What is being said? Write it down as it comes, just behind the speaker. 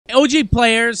OG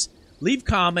players, leave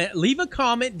a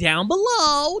comment down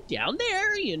below, down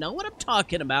there, you know what I'm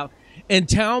talking about, and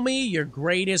tell me your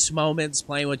greatest moments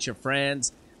playing with your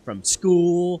friends from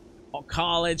school or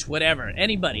college, whatever.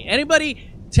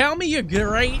 Anybody, tell me your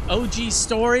great OG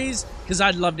stories, because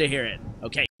I'd love to hear it.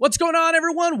 Okay, what's going on,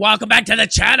 everyone? Welcome back to the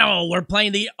channel. We're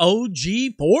playing the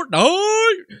OG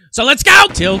Fortnite. So let's go!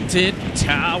 Tilted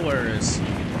Towers.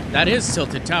 That is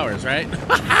Tilted Towers, right?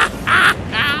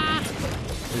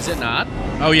 Is it not?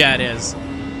 Oh, yeah, it is.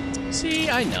 See,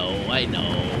 I know.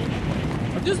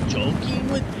 I'm just joking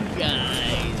with you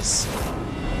guys.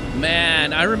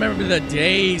 Man, I remember the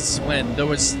days when there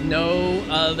was no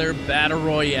other Battle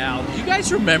Royale. Do you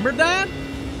guys remember that?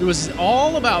 It was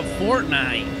all about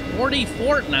Fortnite.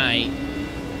 Fortnite.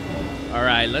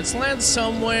 Alright, let's land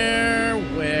somewhere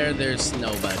where there's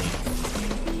nobody.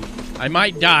 I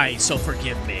might die, so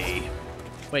forgive me.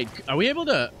 Wait, are we able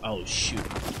to... Oh, shoot.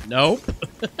 Nope.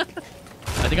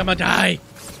 I think I'm gonna die.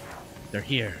 They're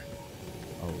here.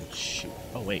 Oh, shoot.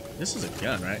 Oh, wait. This is a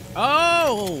gun, right?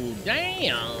 Oh,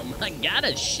 damn. I got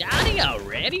a shotty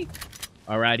already.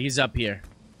 Alright, he's up here.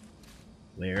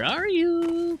 Where are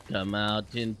you? Come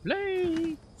out and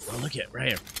play. Oh, look at right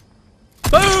here.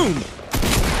 Boom!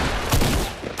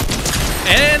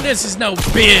 And this is no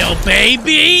bill,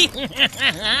 baby!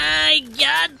 I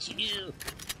got you!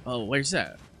 Oh, where's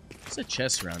that? There's a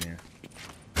chest around here.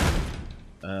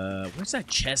 Where's that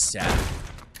chest at?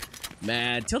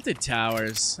 Man, Tilted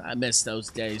Towers. I miss those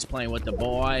days playing with the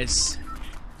boys.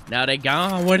 Now they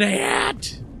gone. Where they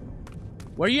at?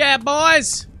 Where you at,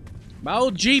 boys? My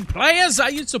OG players I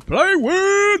used to play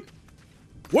with.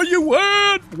 Where you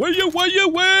at? Where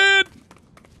you at?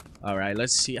 Alright,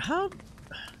 let's see. How...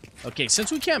 Okay,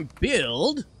 since we can't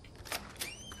build...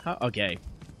 Okay.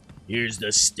 Here's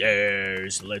the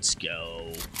stairs. Let's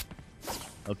go.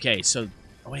 Okay, so...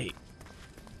 Wait.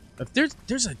 If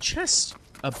there's a chest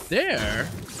up there,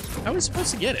 how are we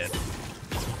supposed to get it?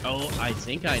 Oh, I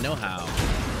think I know how.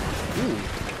 Ooh,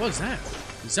 what was that?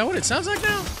 Is that what it sounds like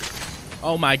now?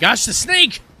 Oh my gosh, the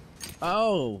snake!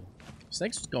 Oh,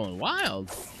 snake's going wild.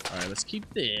 Alright, let's keep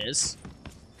this.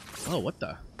 Oh, what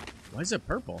the? Why is it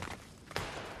purple?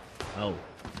 Oh.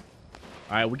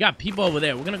 Alright, we got people over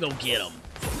there. We're gonna go get them.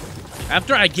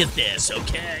 After I get this,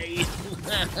 okay?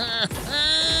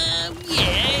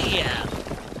 Yeah!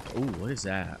 Ooh, what is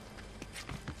that?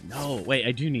 No, wait,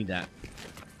 I do need that.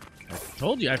 I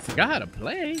told you I forgot how to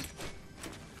play.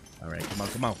 Alright,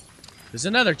 come on. There's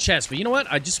another chest, but you know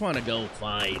what? I just want to go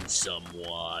find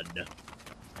someone.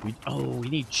 We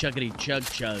need chuggity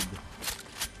chug.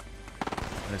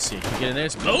 Let's see, can we get in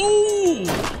this? Oh!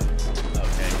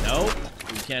 Okay, nope.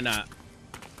 We cannot.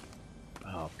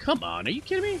 Oh, come on. Are you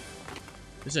kidding me?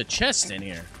 There's a chest in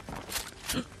here.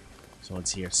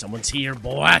 Someone's here,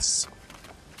 boss.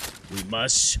 We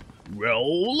must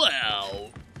roll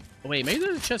out. Oh, wait, maybe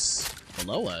there's a chest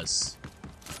below us.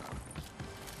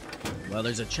 Well,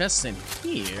 there's a chest in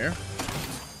here.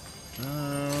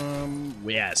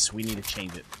 Yes, we need to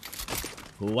change it.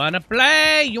 Who wanna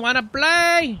play? You wanna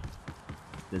play?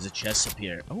 There's a chest up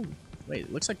here. Oh, wait,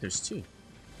 it looks like there's two.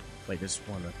 Wait, there's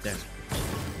one up there.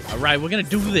 Alright, we're gonna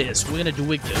do this. We're gonna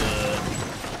do it good.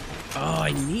 Oh,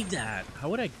 I need that. How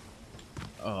would I...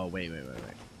 Oh, wait.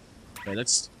 Wait,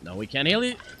 let's... No, we can't heal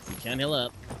it. We can't heal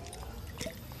up.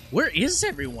 Where is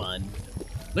everyone?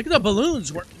 Look at the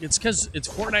balloons. It's because it's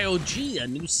Fortnite OG, a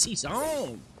new season.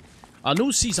 A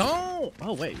new season.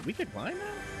 Oh, wait, we could climb now?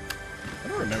 I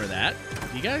don't remember that.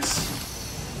 You guys?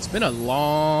 It's been a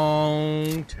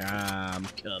long time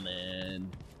coming.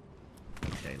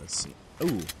 Okay, let's see.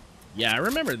 Ooh. Yeah, I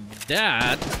remember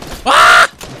that. Ah!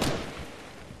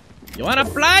 You wanna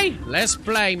play? Let's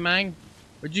play, man.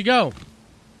 Where'd you go?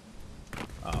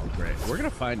 Oh, great. We're gonna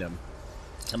find him.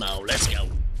 Come on, let's go.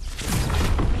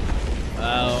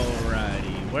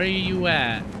 Alrighty. Where are you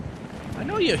at? I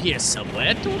know you're here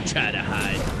somewhere. Don't try to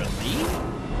hide from me.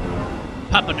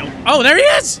 Papa, no. Oh, there he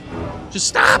is! Just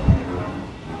stop!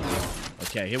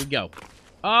 Okay, here we go.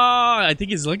 Oh, I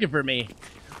think he's looking for me.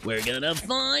 We're gonna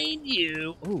find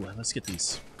you. Ooh, let's get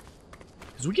these.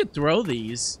 Because we could throw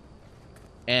these,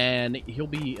 and he'll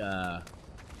be,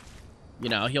 you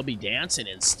know, he'll be dancing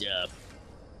and stuff.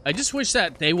 I just wish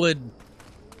that they would,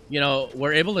 you know,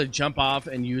 we're able to jump off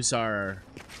and use our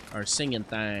singing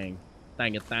thing.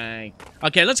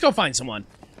 Okay, let's go find someone.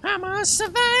 I'm a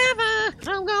survivor.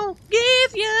 I'm gonna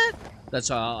give you. That's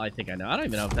all I think I know. I don't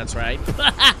even know if that's right.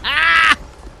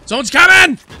 Someone's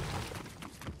coming!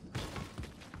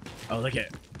 Oh, look at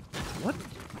it. What?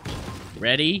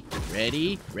 Ready.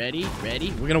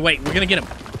 We're gonna wait. We're gonna get him.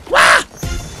 Wah!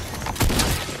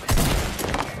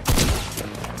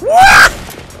 Wah!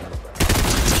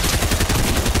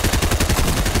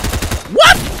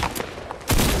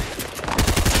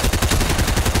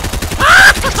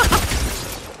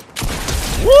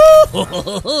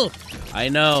 I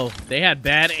know. They had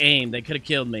bad aim. They could have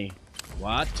killed me.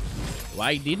 What?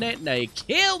 Why didn't they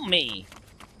kill me?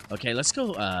 Okay, let's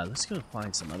go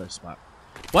find some other spot.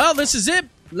 Well, this is it,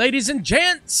 ladies and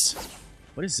gents.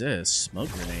 What is this? Smoke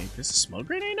grenade. This is a smoke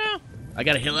grenade now? I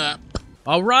gotta heal up.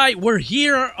 All right, we're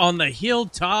here on the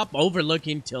hilltop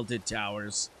overlooking Tilted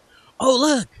Towers. Oh,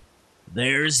 look.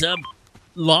 There's a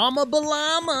llama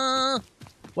balama.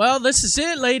 Well, this is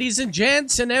it, ladies and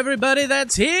gents, and everybody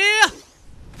that's here.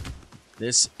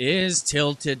 This is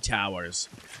Tilted Towers.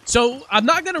 So, I'm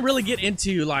not going to really get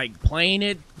into, like, playing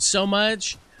it so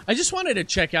much. I just wanted to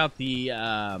check out the,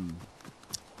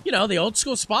 you know, the old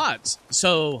school spots.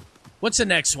 So, what's the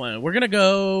next one? We're going to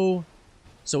go...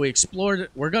 So, we explored...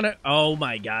 We're going to... Oh,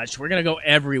 my gosh. We're going to go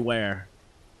everywhere.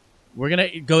 We're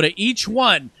going to go to each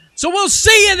one. So we'll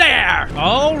see you there!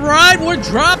 Alright, we're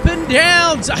dropping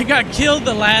down! I got killed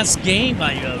the last game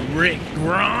by a Rick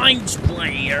Grimes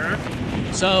player.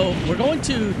 So, we're going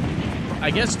to, I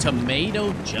guess,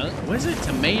 Tomato Junk? What is it?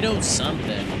 Tomato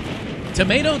something.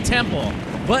 Tomato Temple.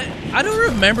 But I don't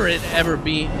remember it ever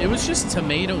being... It was just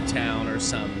Tomato Town or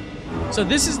something. So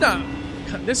this is not...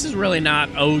 This is really not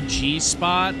OG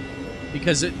spot.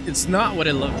 Because it's not what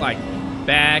it looked like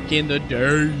back in the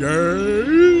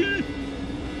day.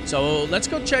 So let's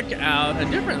go check out a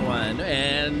different one,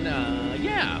 and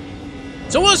yeah.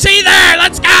 So we'll see you there.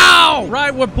 Let's go.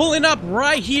 Right, we're pulling up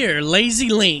right here, Lazy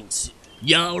Links.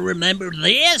 Y'all remember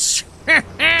this?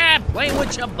 Playing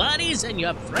with your buddies and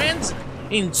your friends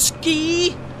in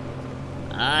ski?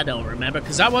 I don't remember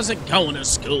because I wasn't going to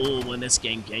school when this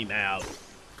game came out.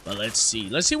 But let's see.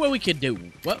 Let's see what we can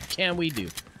do. What can we do?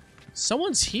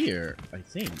 Someone's here, I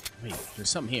think. Wait, there's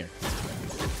something here.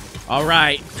 All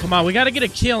right, come on. We got to get a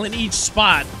kill in each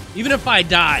spot, even if I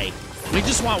die. We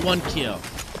just want one kill.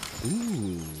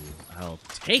 Ooh, I'll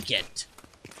take it.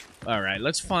 All right,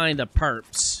 let's find the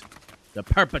perps, the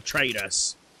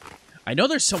perpetrators. I know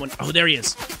there's someone. Oh, there he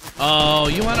is. Oh,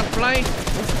 you want to play?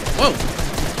 Whoa.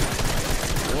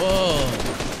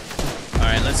 Whoa. All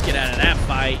right, let's get out of that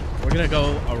fight. We're going to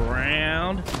go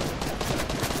around.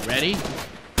 Ready?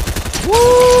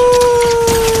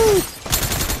 Woo!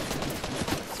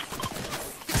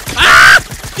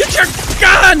 Get your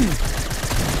gun!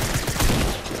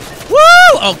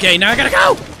 Woo! Okay, now I gotta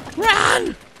go!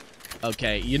 Run!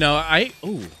 Okay, you know,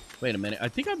 Ooh, wait a minute. I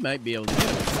think I might be able to get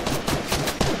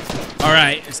it.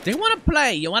 Alright, they want to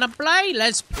play. You want to play?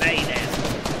 Let's play then.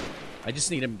 I just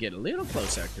need him to get a little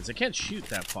closer, because I can't shoot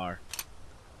that far.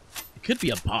 It could be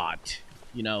a bot.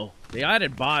 You know, they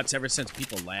added bots ever since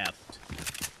people left.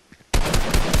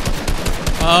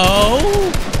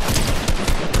 Oh!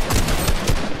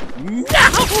 No!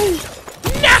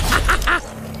 No!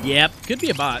 Yep, could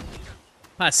be a bot.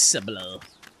 Possible.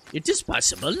 It is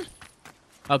possible.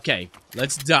 Okay,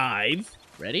 let's dive.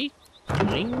 Ready?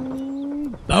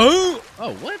 Boing. Boom!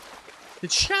 Oh, what?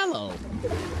 It's shallow.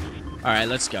 Alright,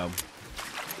 let's go.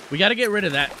 We gotta get rid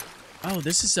of that. Oh,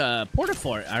 this is a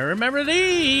Portafort. I remember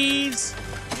these!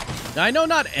 Now, I know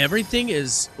not everything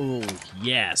is... Oh,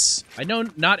 yes. I know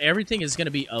not everything is gonna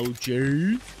be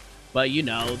OG. But, you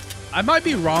know, I might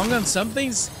be wrong on some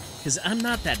things, because I'm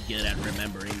not that good at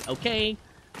remembering, okay?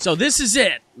 So this is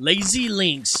it. Lazy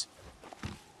Links.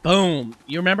 Boom.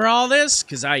 You remember all this?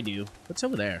 Because I do. What's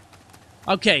over there?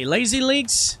 Okay, Lazy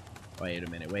Links. Wait a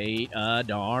minute. Wait a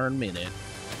darn minute.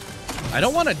 I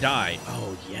don't want to die.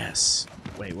 Oh, yes.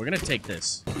 Wait, we're going to take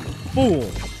this. Boom.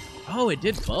 Oh, it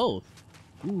did both.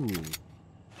 Ooh.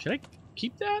 Should I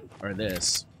keep that? Or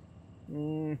this?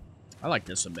 I like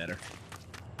this one better.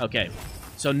 Okay,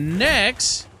 so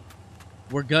next,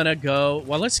 we're gonna go...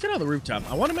 Well, let's get on the rooftop.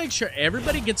 I want to make sure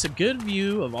everybody gets a good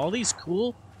view of all these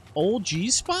cool old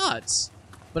G spots.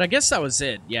 But I guess that was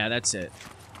it. Yeah, that's it.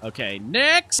 Okay,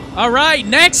 next. All right,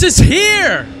 next is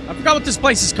here. I forgot what this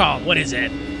place is called. What is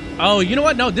it? Oh, you know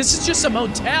what? No, this is just a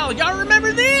motel. Y'all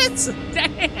remember this?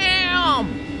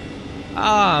 Damn.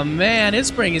 Oh, man, it's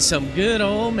bringing some good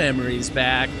old memories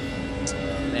back.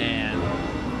 Man.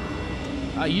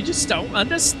 You just don't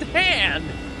understand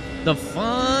the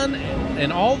fun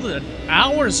and all the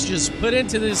hours just put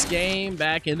into this game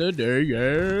back in the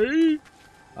day.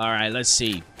 All right, let's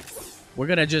see. We're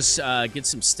going to just get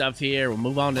some stuff here. We'll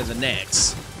move on to the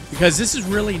next. Because this is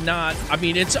really not... I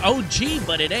mean, it's OG,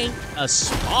 but it ain't a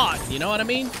spot. You know what I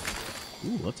mean?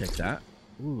 Ooh, I'll take that.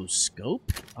 Ooh,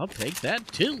 scope. I'll take that,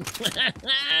 too.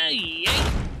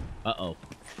 Yeah. Uh-oh.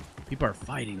 People are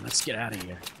fighting. Let's get out of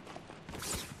here.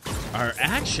 Or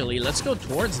actually, let's go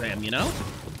towards them, you know?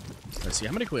 Let's see,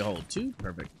 how many can we hold? 2?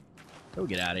 Perfect. So we'll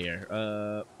get out of here.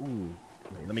 Ooh.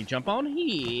 Wait, let me jump on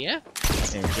here.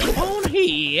 And jump on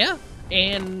here.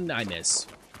 And I miss.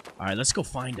 All right, let's go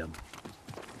find him.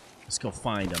 Let's go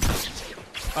find him.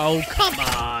 Oh, come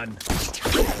on.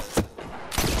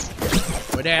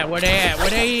 Where they at? Where they at? Where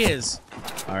they is?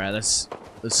 All right, let's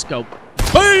go.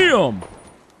 Bam!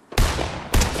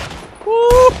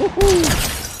 Woo-hoo-hoo.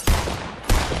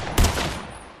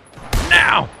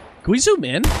 Now! Can we zoom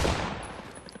in?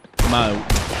 Come on.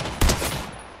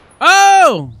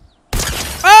 Oh!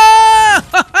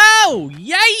 Oh!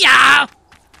 Yeah!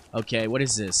 Okay, what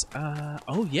is this?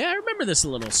 Oh yeah, I remember this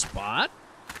little spot.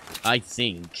 I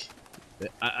think.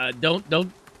 Don't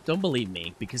believe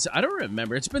me because I don't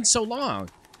remember. It's been so long.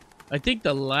 I think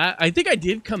I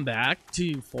did come back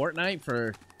to Fortnite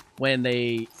for when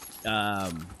they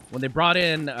brought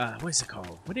in what is it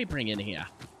called? What did they bring in here?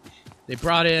 They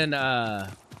brought in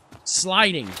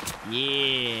sliding.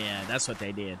 Yeah, that's what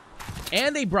they did.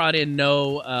 And they brought in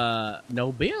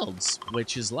no builds,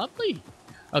 which is lovely.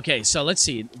 Okay, so let's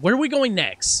see. Where are we going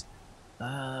next?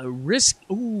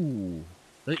 Ooh.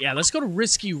 Yeah, let's go to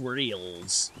Risky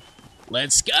Reels.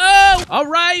 Let's go! All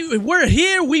right, we're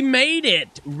here. We made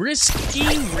it.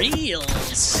 Risky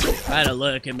Reels. I had to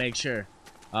look and make sure.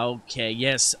 Okay,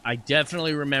 yes, I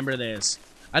definitely remember this.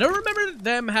 I don't remember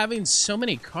them having so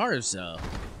many cars, though.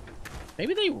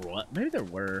 Maybe there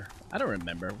were. I don't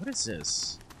remember. What is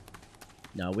this?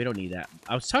 No, we don't need that.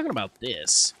 I was talking about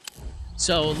this.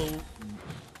 So,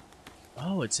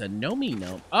 oh, it's a Nomi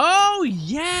Gnome. Oh,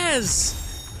 yes!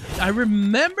 I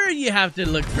remember you have to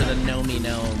look for the Nomi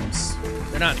Gnomes.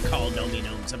 They're not called Nomi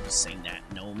Gnomes. I'm just saying that.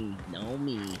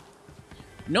 Nomi.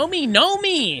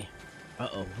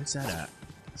 Uh-oh, what's that at?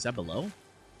 Is that below?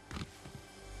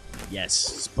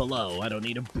 Yes, it's below. I don't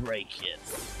need to break it.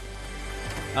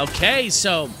 Okay,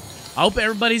 so I hope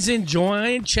everybody's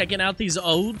enjoying checking out these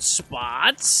old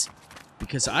spots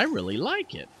because I really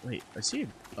like it. Wait, I see it.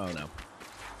 Oh, no.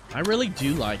 I really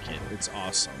do like it. It's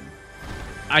awesome.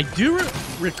 I do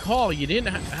recall you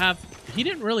didn't he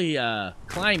didn't really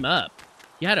climb up.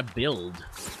 You had to build.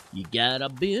 You gotta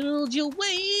build your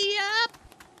way up.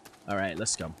 All right,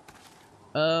 let's go.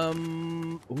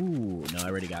 Ooh, no, I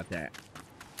already got that.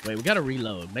 Wait, we gotta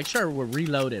reload. Make sure we're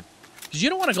reloaded. Because you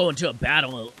don't want to go into a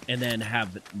battle and then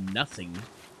have nothing.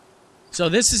 So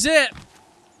this is it.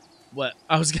 What?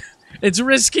 It's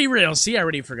Risky Reels. See, I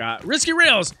already forgot. Risky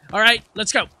Reels. All right,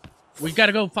 let's go. We got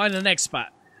to go find the next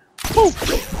spot. Woo.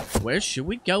 Where should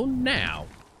we go now?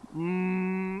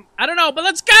 I don't know, but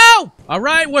let's go. All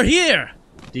right, we're here.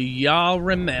 Do y'all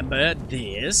remember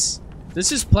this?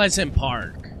 This is Pleasant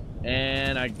Park.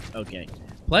 And okay.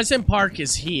 Pleasant Park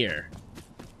is here.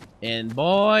 And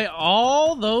boy,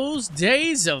 all those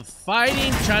days of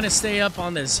fighting, trying to stay up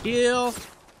on this hill,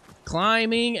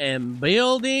 climbing and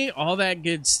building, all that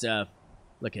good stuff.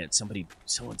 Look at it,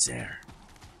 someone's there.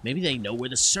 Maybe they know where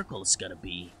the circle is gonna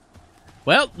be.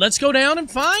 Well, let's go down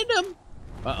and find them.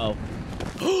 Uh-oh.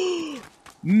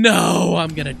 No,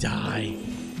 I'm gonna die.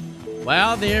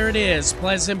 Well, there it is,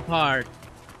 Pleasant Park.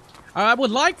 I would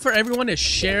like for everyone to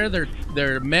share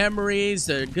their memories,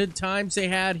 the good times they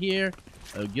had here.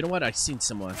 Oh, you know what? I seen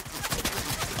someone.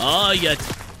 Oh, yeah.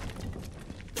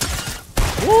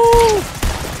 Woo!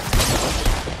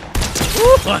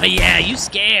 Woo! Oh, yeah, you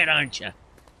scared, aren't you?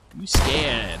 You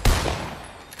scared.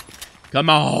 Come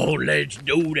on, let's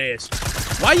do this.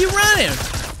 Why you running?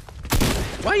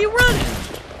 Why you running?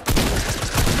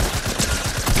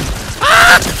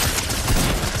 Ah!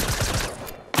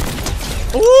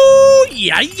 Ooh,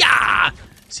 yeah.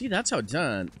 See, that's how it's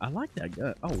done. I like that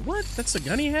gun. Oh, what? That's the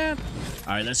gun he had?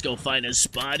 All right, let's go find a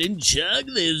spot and chug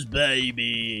this,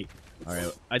 baby. All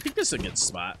right, I think this is a good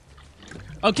spot.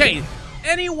 Okay,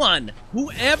 anyone,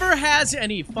 whoever has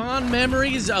any fond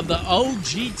memories of the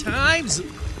OG times,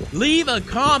 leave a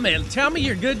comment. Tell me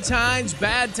your good times,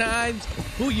 bad times,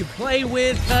 who you play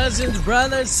with, cousins,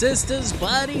 brothers, sisters,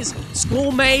 buddies,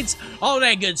 schoolmates, all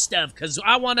that good stuff, because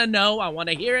I want to know, I want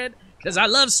to hear it. Because I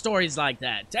love stories like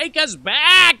that. Take us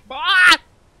back, boy!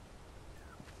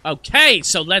 Okay,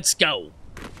 so let's go.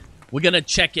 We're going to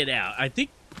check it out.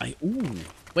 Ooh.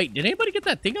 Wait, did anybody get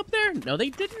that thing up there? No, they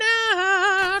did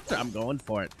not. I'm going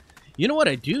for it. You know what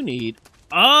I do need?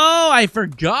 Oh, I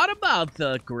forgot about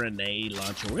the grenade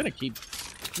launcher. We're going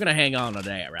to hang on to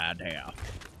that right there. I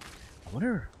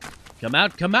wonder. Come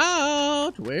out, come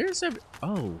out. Where's every...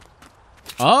 Oh.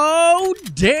 Oh,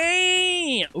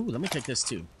 dang. Ooh, let me take this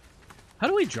too. How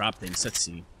do we drop things? Let's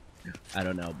see. I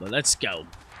don't know, but let's go.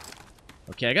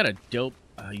 Okay, I got a dope...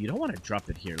 you don't want to drop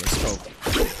it here. Let's go.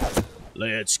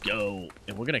 Let's go.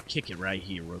 And we're going to kick it right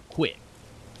here real quick.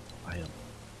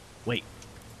 Wait.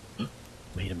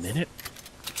 Wait a minute.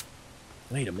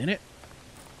 Wait a minute.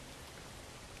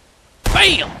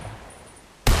 BAM!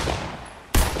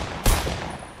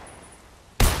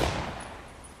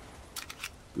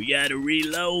 We gotta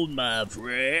reload, my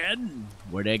friend.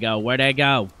 Where'd they go? Where'd they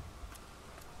go?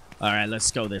 Alright, let's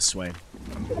go this way.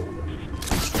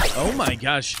 Oh my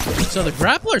gosh. So the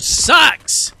grappler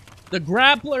sucks! The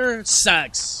grappler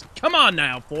sucks. Come on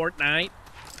now, Fortnite.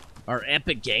 Or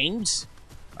Epic Games.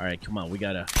 Alright, come on, we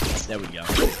gotta... There we go.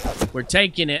 We're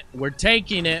taking it. We're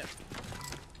taking it.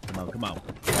 Come on, come on.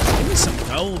 Give me some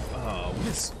gold. Oh, what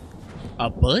is... A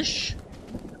bush?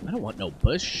 I don't want no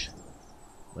bush.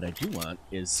 What I do want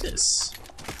is this.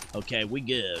 Okay, we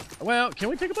good. Well, can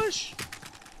we take a bush?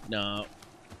 No.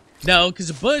 No, because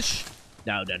a bush...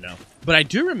 No, no, no. But I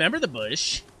do remember the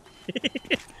bush.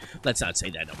 Let's not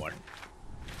say that no more.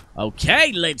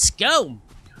 Okay, let's go.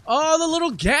 Oh, the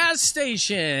little gas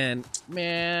station.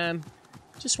 Man,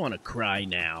 just want to cry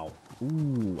now.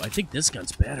 Ooh, I think this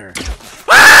gun's better.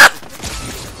 Ah!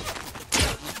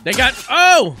 They got...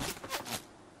 Oh!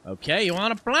 Okay, you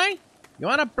want to play? You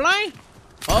want to play?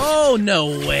 Oh, no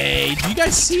way. Do you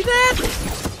guys see that?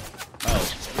 Oh.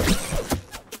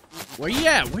 Where you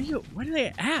at? Where are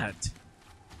they at?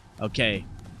 Okay.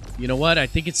 You know what? I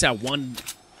think it's that one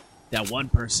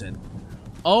person.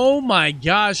 Oh my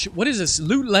gosh. What is this?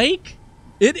 Loot Lake?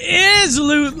 It is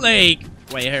Loot Lake.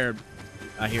 Wait, here.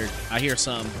 I hear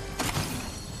some.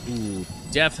 Ooh,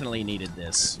 definitely needed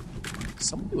this.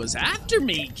 Somebody was after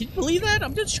me. Can you believe that?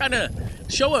 I'm just trying to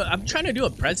I'm trying to do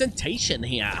a presentation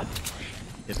here.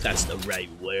 If that's the right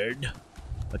word.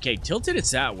 Okay, tilted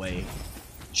it's that way.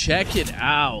 Check it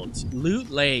out. Loot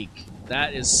Lake.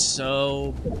 That is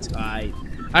so tight.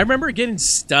 I remember getting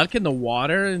stuck in the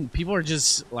water and people are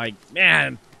just like,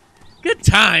 man, good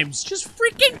times. Just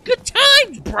freaking good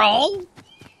times, bro.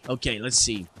 Okay, let's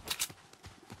see.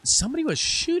 Somebody was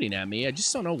shooting at me. I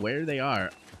just don't know where they are.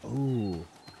 Ooh,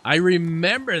 I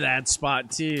remember that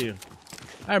spot too.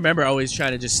 I remember always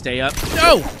trying to just stay up.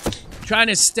 No! Trying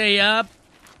to stay up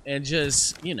and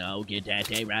just, you know, get that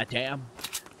day right there.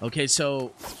 Okay,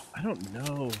 so, I don't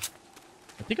know.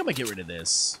 I think I'm gonna get rid of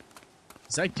this.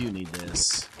 Because I do need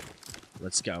this.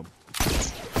 Let's go.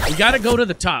 We gotta go to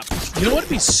the top. You know what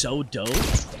would be so dope?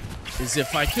 Is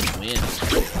if I could win.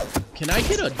 Can I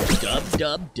get a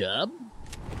dub?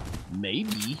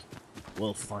 Maybe.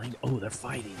 We'll find... Oh, they're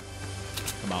fighting.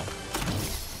 Come on.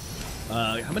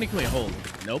 How many can we hold?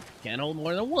 Nope. Can't hold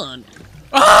more than one.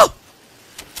 Oh!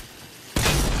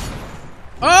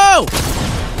 Oh!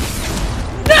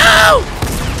 No!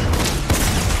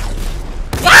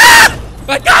 Ah!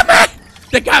 They got me!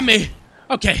 They got me!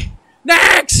 Okay.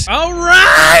 Next!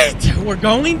 Alright! We're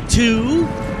going to...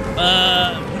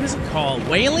 what is it called?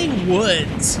 Wailing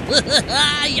Woods.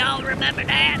 Y'all remember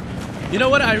that? You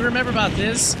know what I remember about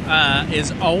this?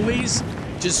 Is always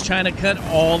just trying to cut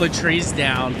all the trees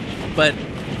down. But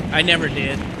I never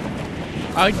did.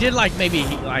 I did like maybe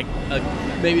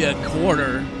a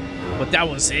quarter. But that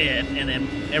was it. And then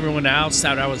everyone else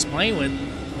that I was playing with,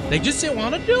 they just didn't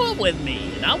want to do it with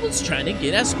me. And I was trying to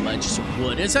get as much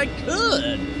wood as I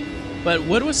could. But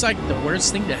wood was like the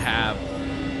worst thing to have.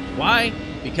 Why?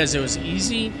 Because it was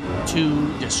easy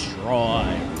to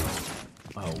destroy.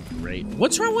 Oh, great.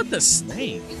 What's wrong with the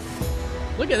snake?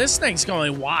 Look at this snake's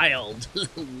going wild.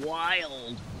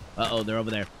 Wild. Uh-oh, they're over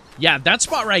there. Yeah, that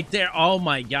spot right there. Oh,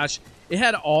 my gosh. It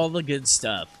had all the good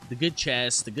stuff. The good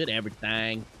chest, the good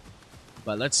everything.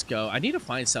 But let's go. I need to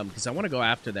find some because I want to go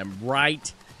after them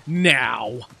right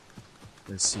now.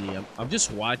 Let's see. I'm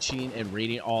just watching and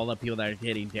reading all the people that are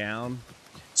hitting down.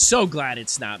 So glad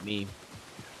it's not me.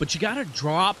 But you got to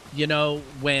drop, you know,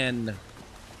 when...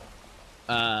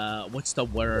 what's the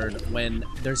word? When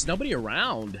there's nobody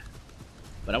around.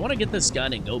 But I want to get this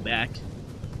gun and go back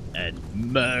and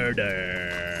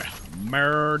murder.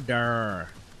 Murder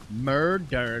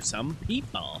some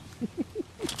people.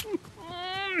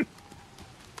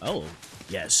 Oh,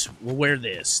 yes. We'll wear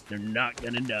this. They're not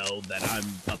going to know that I'm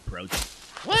approaching.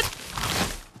 What?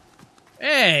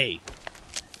 Hey.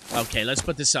 Okay, let's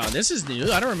put this on. This is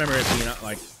new. I don't remember it being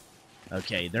like...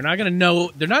 Okay, they're not going to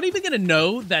know. They're not even going to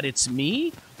know that it's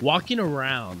me walking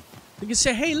around. They can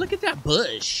say, hey, look at that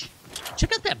bush.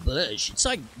 Check out that bush. It's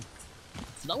like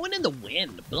flowing in the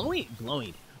wind. Blowing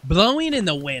in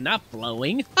the wind, not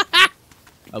flowing.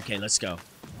 Okay, let's go.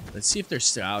 Let's see if they're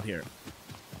still out here.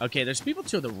 Okay, there's people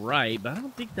to the right, but I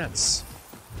don't think that's...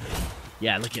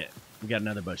 Yeah, look at it. We got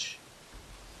another bush.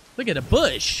 Look at a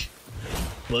bush.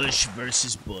 Bush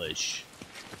versus bush.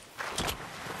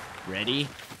 Ready?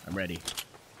 I'm ready.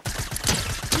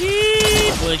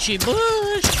 Yee, bushy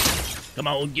bush. Come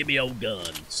on, give me old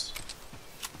guns.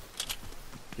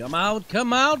 Come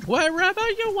out, wherever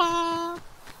you are.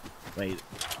 Wait.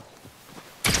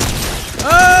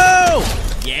 Oh!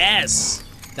 Yes!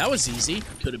 That was easy.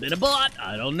 Could have been a bot.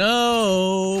 I don't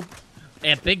know.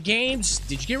 Epic Games,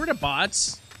 did you get rid of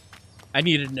bots? I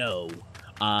need to know.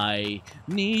 I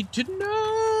need to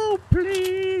know,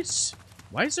 please.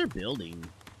 Why is there building?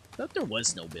 I thought there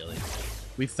was no building.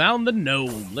 We found the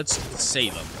gnome. Let's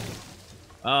save him.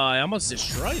 I almost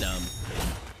destroyed him.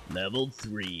 Level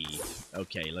 3.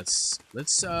 Okay, let's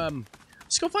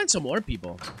go find some more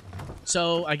people.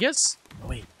 So I guess. Oh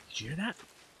wait, did you hear that?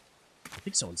 I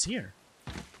think someone's here.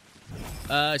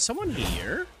 Is someone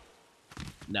here?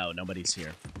 No, nobody's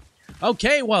here.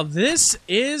 Okay, well, this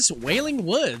is Wailing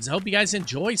Woods. I hope you guys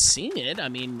enjoy seeing it. I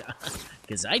mean,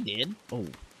 because I did. Oh,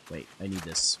 wait, I need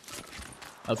this.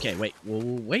 Okay, wait. Well,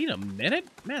 wait a minute.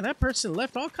 Man, that person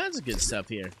left all kinds of good stuff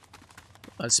here.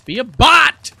 Must be a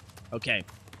bot! Okay,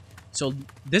 so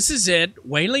this is it.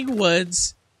 Wailing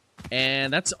Woods.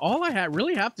 And that's all I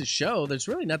really have to show. There's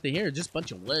really nothing here. Just a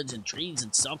bunch of woods and trees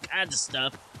and all kinds of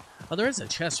stuff. Oh, there is a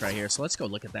chest right here, so let's go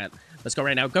look at that. Let's go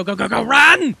right now. Go, go, go, go,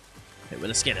 run! Okay, well,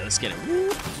 let's get it, let's get it.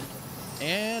 Woo.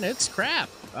 And it's crap.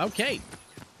 Okay.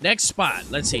 Next spot.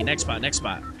 Let's see, next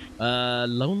spot.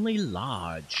 Lonely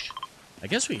Lodge. I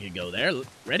guess we could go there.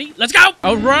 Ready? Let's go!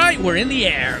 All right, we're in the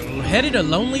air. We're headed to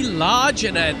Lonely Lodge,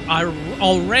 and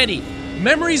already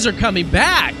memories are coming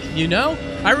back, you know?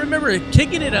 I remember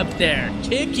kicking it up there.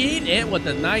 Kicking it with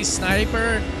a nice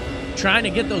sniper, trying to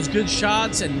get those good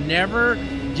shots and never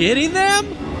getting them.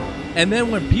 And then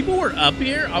when people were up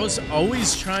here, I was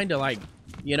always trying to, like,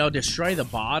 you know, destroy the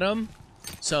bottom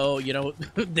so, you know,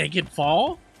 they could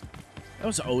fall. That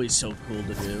was always so cool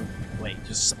to do. Wait,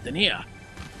 there's something here.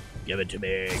 Give it to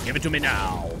me. Give it to me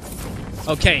now.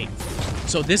 Okay,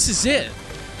 so this is it.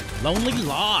 Lonely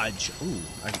Lodge. Ooh,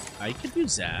 I could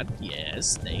use that.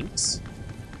 Yes, thanks.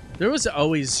 There was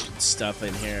always stuff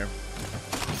in here.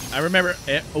 I remember.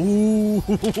 Ooh,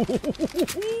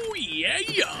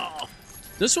 yeah.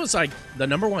 This was like the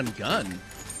 #1 gun,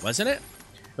 wasn't it?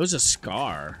 It was a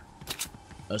scar.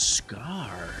 A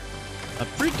scar. A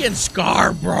freaking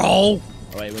scar, bro. Oh,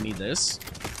 wait, we need this.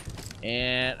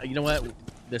 And you know what?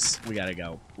 This, we gotta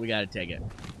go. We gotta take it.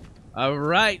 All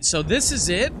right, so this is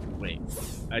it. Wait,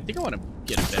 I think I want to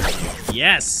get a better view.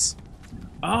 Yes.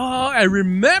 Oh, I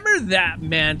remember that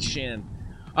mansion.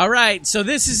 All right, so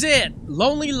this is it.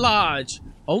 Lonely Lodge.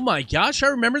 Oh my gosh, I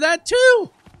remember that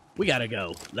too. We gotta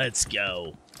go. Let's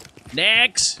go.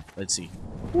 Next. Let's see.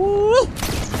 Woo!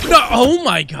 No, oh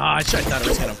my gosh, I thought it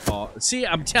was gonna fall. See,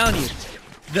 I'm telling you,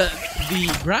 the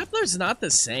grappler's not the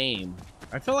same.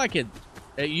 I feel like it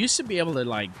used to be able to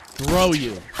like throw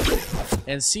you.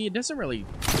 And see, it doesn't really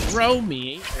throw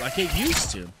me like it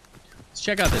used to. Let's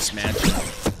check out this mansion.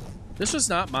 This was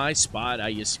not my spot I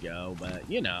used to go, but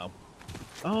you know.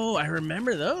 Oh, I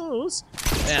remember those.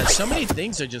 Man, so many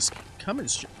things are just coming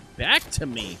back to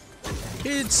me.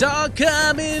 It's all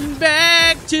coming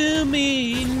back to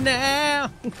me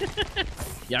now.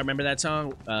 Y'all remember that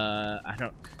song? I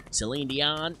don't. Celine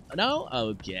Dion? No?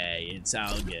 Okay, it's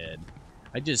all good.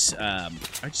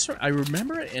 I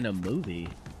remember it in a movie.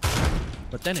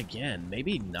 But then again,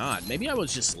 maybe not. Maybe I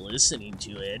was just listening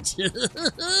to it.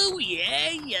 Oh,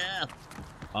 yeah.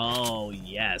 Oh,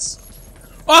 yes.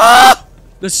 Oh!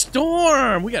 The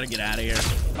storm! We gotta get out of here.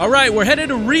 All right, we're headed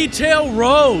to Retail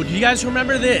Road. Do you guys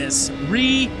remember this?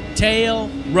 Retail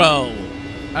Road.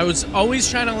 I was always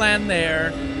trying to land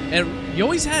there, and you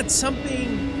always had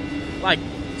something, like,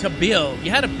 to build.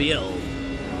 You had to build.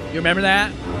 You remember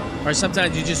that? Or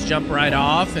sometimes you just jump right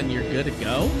off, and you're good to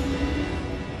go.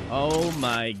 Oh,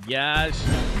 my gosh.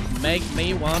 Make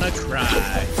me want to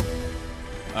cry.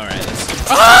 All right,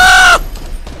 let's... Ah!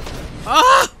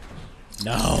 Ah!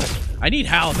 No. I need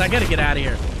health. I gotta get out of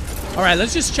here. All right,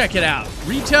 let's just check it out.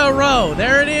 Retail Row.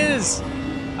 There it is.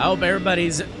 I hope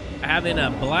everybody's having a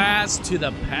blast to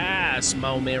the past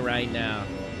moment right now.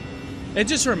 It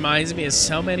just reminds me of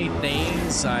so many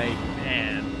things. Like,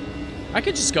 man, I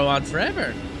could just go on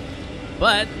forever.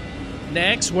 But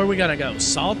next, where are we gonna go?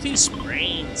 Salty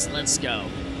Springs. Let's go.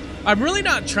 I'm really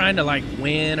not trying to like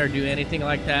win or do anything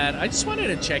like that. I just wanted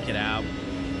to check it out.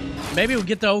 Maybe we'll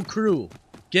get the whole crew.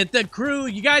 Get the crew.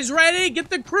 You guys ready? Get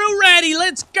the crew ready.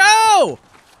 Let's go.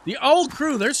 The old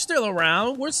crew, they're still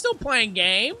around. We're still playing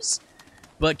games.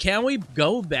 But can we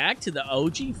go back to the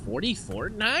OG 40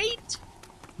 Fortnite?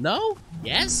 No?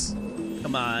 Yes?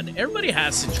 Come on. Everybody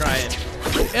has to try it.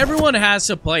 Everyone has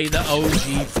to play the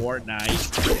OG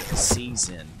Fortnite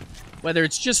season. Whether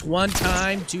it's just 1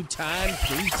 time, 2 time,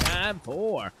 3 time,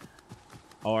 4.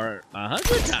 Or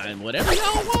 100 time. Whatever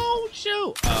y'all want.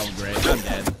 Shoot. Oh, great. I'm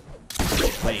dead.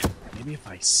 Wait, maybe if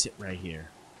I sit right here.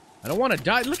 I don't want to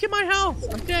die. Look at my health.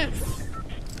 I'm dead.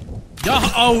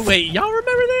 Oh, wait. Y'all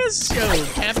remember this? Yo,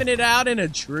 camping it out in a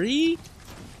tree?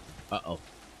 Uh-oh.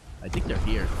 I think they're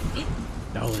here.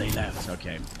 No, they left.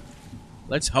 Okay.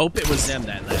 Let's hope it was them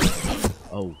that left.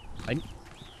 Oh.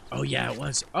 Oh, yeah, it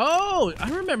was. Oh, I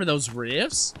remember those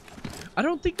rifts. I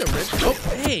don't think the rifts... Oh,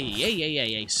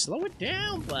 hey. Slow it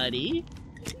down, buddy.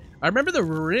 I remember the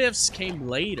rifts came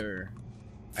later.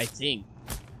 I think.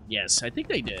 Yes, I think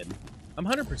they did. I'm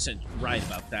 100% right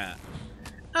about that.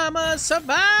 I'm a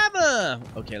survivor!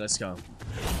 Okay, let's go.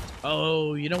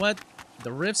 Oh, you know what?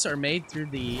 The rifts are made through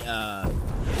the,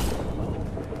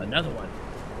 another one.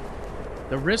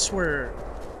 The rifts were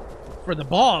for the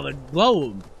ball, the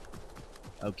globe.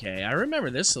 Okay, I remember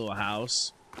this little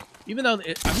house. Even though,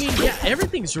 I mean, yeah,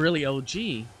 everything's really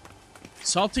OG.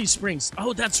 Salty Springs.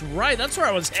 Oh, that's right. That's where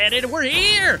I was headed. We're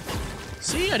here!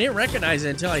 See, I didn't recognize it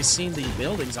until I seen the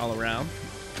buildings all around.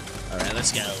 All right,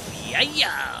 let's go.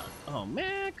 Yeah! Oh,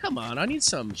 man, come on. I need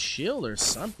some shield or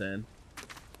something.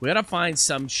 We gotta find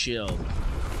some shield.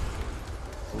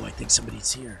 Oh, I think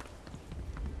somebody's here.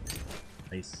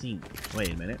 I think. Wait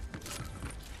a minute.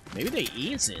 Maybe they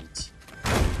isn't.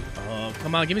 Oh,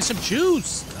 come on. Give me some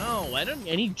juice. No, I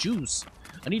need juice.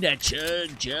 I need that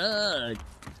chug.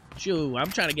 Shoo, I'm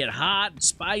trying to get hot,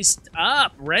 spiced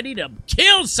up, ready to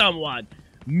kill someone.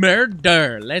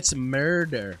 Murder. Let's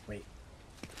murder. Wait.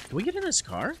 Can we get in this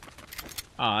car?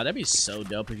 Aw, that'd be so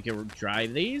dope if you could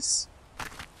drive these.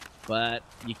 But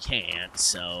you can't,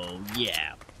 so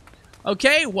yeah.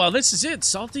 Okay, well, this is it.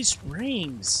 Salty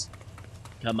Springs.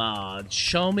 Come on,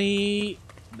 show me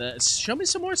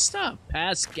some more stuff.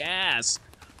 Pass gas.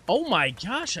 Oh my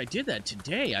gosh, I did that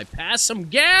today. I passed some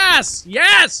gas.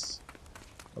 Yes!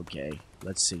 Okay,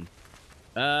 let's see.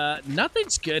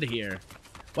 Nothing's good here.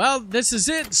 Well, this is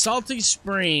it. Salty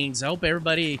Springs. I hope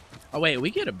everybody... Oh, wait,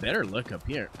 we get a better look up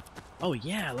here. Oh,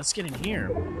 yeah, let's get in here.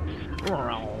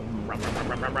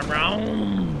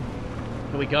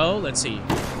 Can we go? Let's see.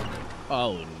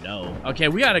 Oh, no. Okay,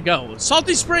 we gotta go.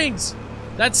 Salty Springs!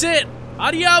 That's it!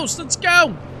 Adios! Let's go!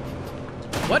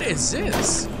 What is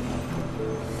this?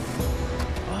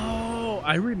 Oh,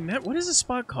 I remember. What is this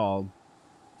spot called?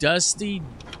 Dusty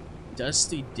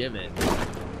Divot.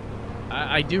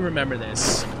 I do remember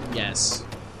this. Yes.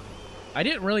 I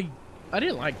didn't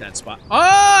like that spot. Oh,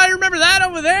 I remember that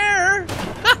over there!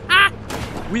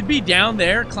 We'd be down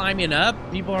there climbing up.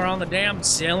 People are on the damn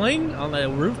ceiling, on the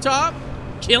rooftop,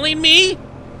 killing me.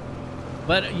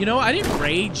 But, you know, I didn't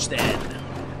rage then.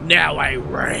 Now I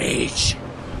rage.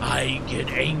 I get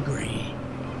angry.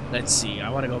 Let's see. I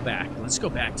want to go back. Let's go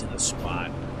back to the spot.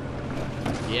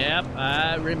 Yep,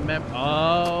 I remember.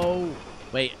 Oh,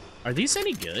 wait. Are these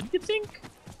any good, you think?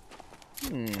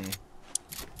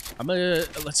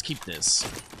 Let's keep this.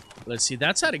 Let's see.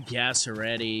 That's out of gas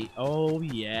already. Oh,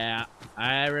 yeah.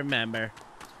 I remember.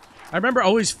 I remember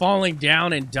always falling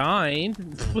down and dying.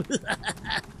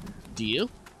 Do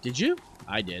you? Did you?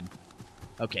 I did.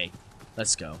 Okay,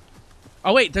 let's go.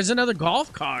 Oh, wait, there's another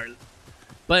golf cart.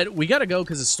 But we gotta go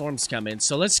because the storm's coming.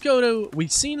 So let's go to...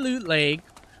 We've seen Loot Lake.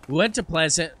 We went to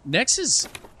Pleasant. Next is...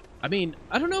 I mean,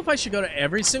 I don't know if I should go to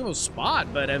every single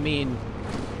spot, but I mean...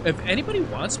 If anybody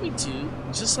wants me to,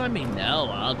 just let me know.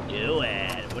 I'll do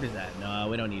it. What is that? No,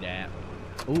 we don't need that.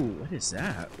 Ooh, what is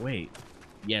that? Wait.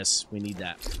 Yes, we need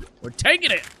that. We're taking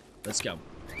it! Let's go.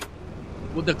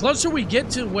 Well, the closer we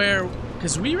get to where...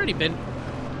 Because we already been...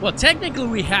 Well, technically,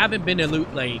 we haven't been to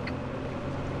Loot Lake.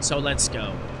 So let's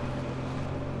go.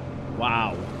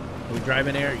 Wow. Are we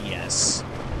driving there? Yes.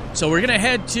 So we're gonna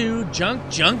head to Junk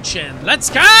Junction. Let's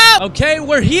go! Okay,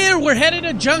 we're here. We're headed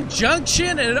to Junk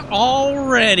Junction, and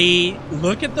already,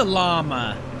 look at the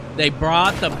llama. They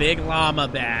brought the big llama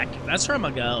back. That's where I'm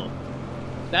gonna go.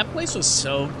 That place was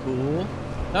so cool.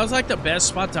 That was like the best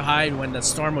spot to hide when the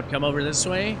storm would come over this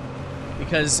way,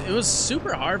 because it was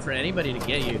super hard for anybody to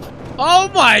get you.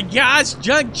 Oh my gosh,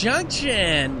 Junk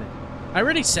Junction! I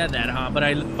already said that, huh? But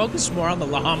I focused more on the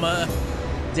llama.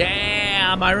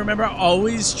 Damn, I remember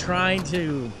always trying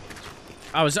to...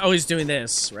 I was always doing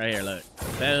this. Right here, look.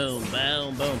 Boom,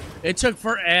 boom, boom. It took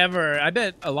forever. I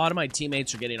bet a lot of my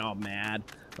teammates are getting all mad.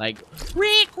 Like,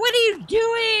 Rick, what are you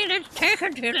doing? It's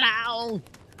taking too long.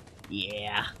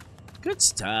 Yeah. Good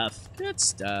stuff. Good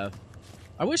stuff.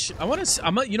 I wish... I want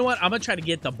to... you know what? I'm going to try to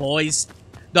get the boys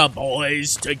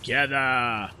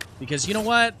together. Because you know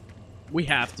what? We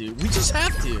have to. We just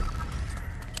have to.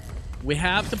 We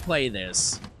have to play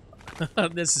this.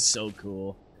 This is so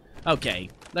cool. Okay,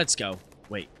 let's go.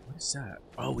 Wait, what is that?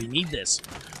 Oh, we need this.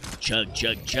 Chug,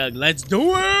 chug, chug. Let's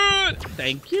do it!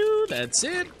 Thank you. That's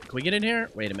it. Can we get in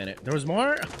here? Wait a minute. There was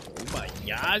more? Oh my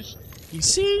gosh. You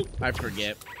see? I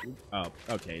forget. Oh,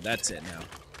 okay. That's it now.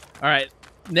 All right.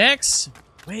 Next.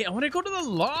 Wait, I want to go to the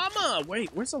llama. Wait,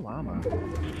 where's the llama?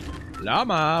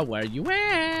 Llama, where you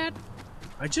at?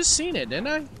 I just seen it,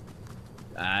 didn't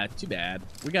I? Too bad.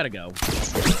 We gotta go.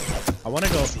 I want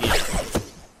to go up here.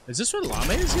 Is this where the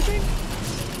llama is, you think?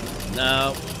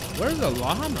 No. Where's the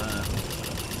llama?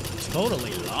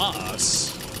 Totally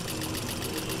lost.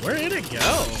 Where did it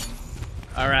go?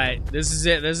 All right, this is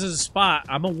it. This is a spot.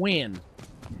 I'm gonna win.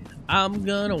 I'm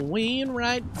gonna win,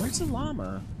 right? Where's the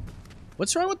llama?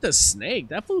 What's wrong with the snake?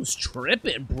 That fool's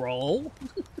tripping, bro.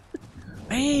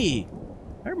 Hey,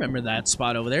 I remember that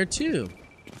spot over there too.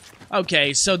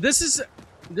 Okay, so this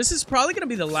is probably gonna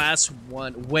be the last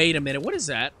one. Wait a minute, what is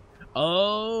that?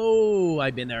 Oh,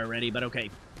 I've been there already, but okay.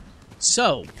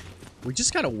 So, we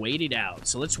just gotta wait it out.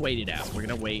 So let's wait it out. We're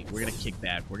gonna wait. We're gonna kick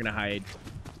back. We're gonna hide.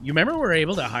 You remember we were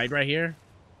able to hide right here?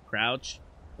 Crouch.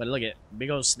 But look at big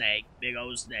old snake. Big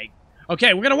old snake.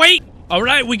 Okay, we're gonna wait. All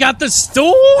right, we got the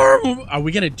storm. Are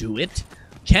we gonna do it?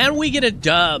 Can we get a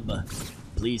dub?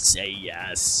 Please say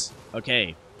yes.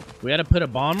 Okay, we gotta put a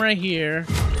bomb right here.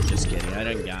 Just kidding. I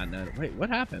didn't got none. Wait, what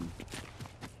happened?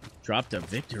 Dropped a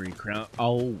victory crown.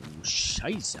 Oh,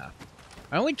 scheisse.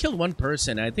 I only killed one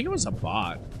person. I think it was a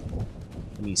bot.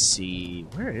 Let me see.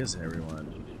 Where is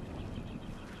everyone?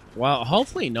 Well,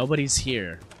 hopefully nobody's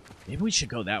here. Maybe we should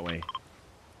go that way.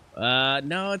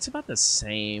 No, it's about the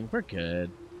same. We're good.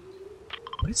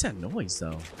 What is that noise,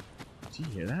 though? Do you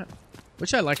hear that?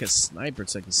 Wish I had like a sniper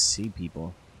so I can see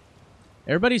people.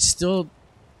 Everyone's still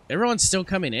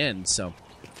coming in, so.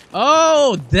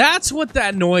 Oh, that's what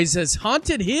that noise is.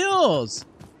 Haunted Hills.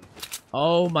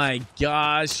 Oh my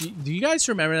gosh. Do you guys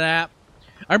remember that?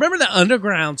 I remember the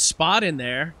underground spot in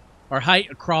there. Or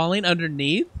crawling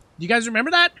underneath. Do you guys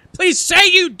remember that? Please say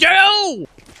you do!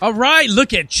 Alright,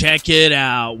 check it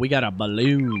out. We got a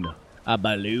balloon. A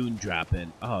balloon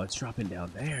dropping. Oh, it's dropping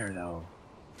down there, though.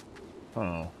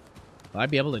 Oh. Will I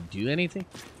be able to do anything?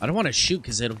 I don't want to shoot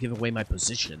because it'll give away my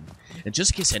position. And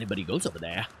just in case anybody goes over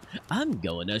there, I'm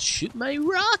going to shoot my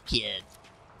rocket.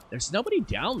 There's nobody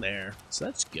down there, so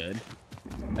that's good.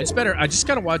 I just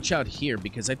gotta watch out here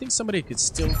because I think somebody could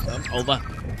still come over.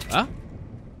 Huh?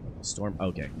 Storm,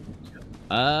 okay.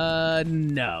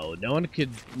 No. No one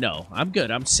could, no. I'm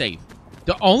good, I'm safe.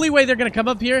 The only way they're gonna come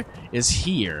up here is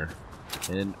here.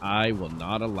 And I will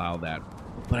not allow that.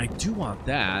 But I do want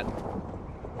that.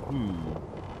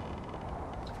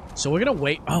 So we're gonna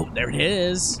wait. Oh, there it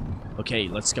is. Okay,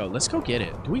 let's go. Let's go get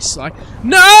it. Do we slide?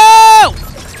 No!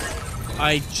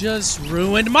 I just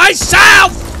ruined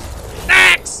myself!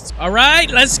 Next! Alright,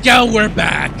 let's go. We're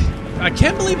back. I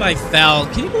can't believe I fell.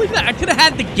 Can you believe that? I could have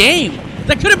had the game.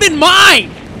 That could have been mine!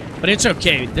 But it's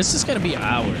okay. This is gonna be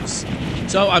ours.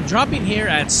 So I'm dropping here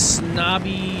at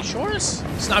Snobby Shores?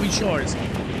 Snobby Shores.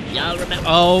 Y'all remember?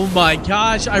 Oh my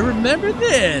gosh, I remember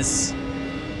this.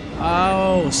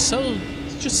 Oh,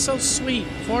 just so sweet.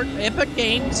 Epic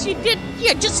Games, you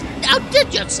just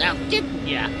outdid yourself, didn't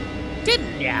ya?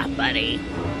 Didn't ya, buddy?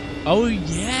 Oh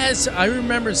yes, I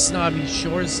remember Snobby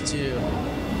Shores too.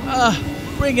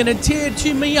 Bringing a tear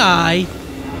to my eye.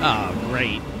 Oh,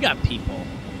 great. We got people.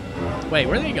 Wait,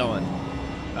 where are they going?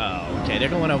 Oh, okay, they're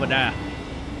going over there.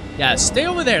 Yeah, stay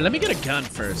over there. Let me get a gun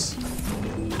first.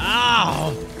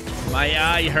 Ow!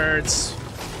 My eye hurts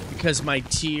because my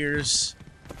tears.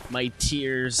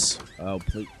 Oh,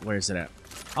 please, where's it at?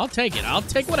 I'll take it. I'll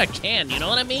take what I can, you know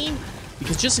what I mean?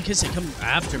 Because just in case they come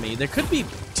after me, there could be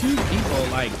two people,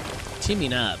 like,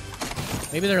 teaming up.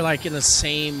 Maybe they're, like, in the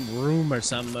same room or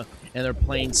something, and they're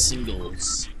playing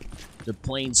singles. They're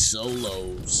playing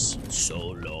solos.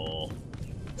 Solo.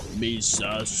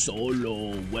 Misa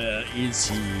Solo, where is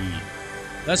he?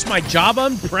 That's my job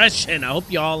impression. I hope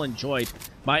you all enjoyed.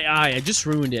 My eye, I just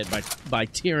ruined it by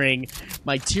tearing.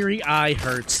 My teary eye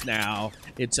hurts now.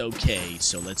 It's okay,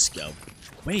 so let's go.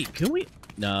 Wait, can we?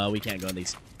 No, we can't go on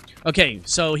these. Okay,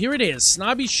 so here it is.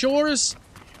 Snobby Shores.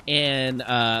 And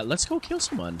let's go kill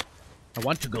someone. I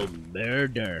want to go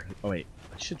murder. Oh, wait.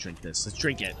 I should drink this. Let's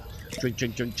drink it. Drink,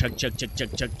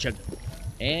 chug.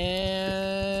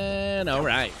 And all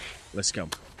right. Let's go.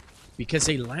 Because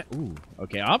they ooh,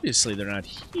 okay, obviously they're not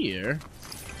here.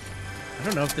 I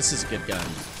don't know if this is a good gun.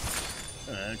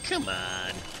 Come on.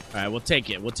 All right, we'll take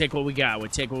it. We'll take what we got.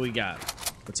 What's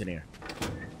in here?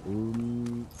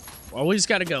 Ooh. Always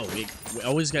got to go. We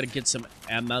always got to get some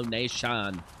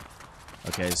ammunition.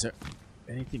 Okay, is there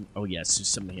anything? Oh, yes, there's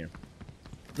something here.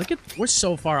 Look at, we're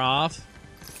so far off.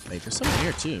 Wait, there's something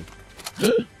here, too.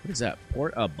 What is that?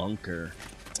 Port a bunker.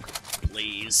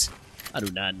 Please. I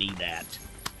do not need that.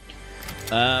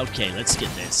 Okay, let's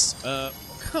get this.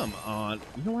 Come on.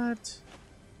 You know what?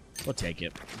 We'll take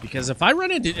it. Because if I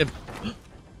run into...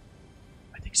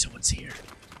 I think think someone's here.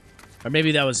 Or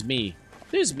maybe that was me.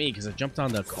 It was me because I jumped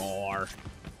on the car.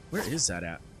 Where is that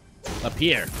at? Up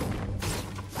here.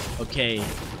 Okay.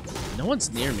 No one's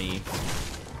near me.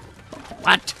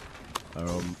 What?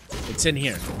 It's in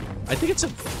here. I think it's a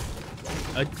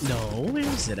no, where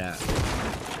is it at?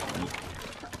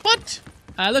 What?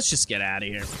 Let's just get out of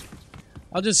here.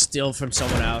 I'll just steal from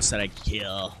someone else that I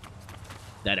kill.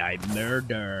 That I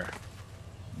murder.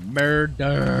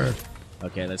 Murder.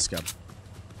 Okay, let's go.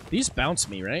 These bounce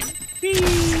me, right?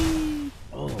 Whee!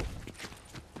 Oh.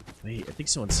 Wait, I think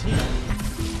someone's here.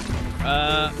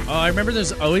 Oh, I remember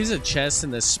there's always a chest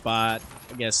in this spot.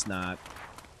 I guess not.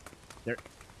 There.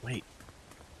 Wait.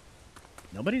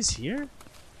 Nobody's here?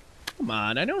 Come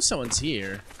on, I know someone's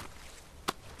here.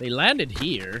 They landed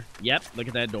here. Yep, look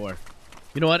at that door.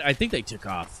 You know what? I think they took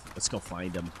off. Let's go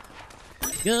find them.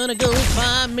 Gonna go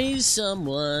find me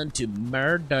someone to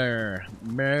murder.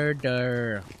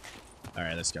 Murder.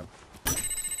 Alright, let's go.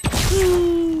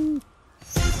 Woo!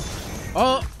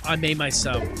 Oh, I made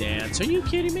myself dance. Are you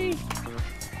kidding me?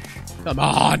 Come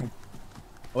on.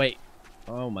 Wait.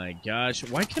 Oh my gosh.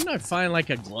 Why can't I find like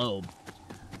a globe?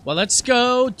 Well, let's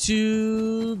go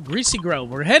to Greasy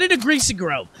Grove. We're headed to Greasy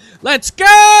Grove. Let's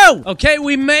go! Okay,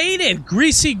 we made it.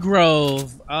 Greasy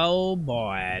Grove. Oh,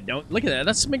 boy. Don't look at that.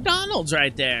 That's McDonald's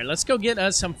right there. Let's go get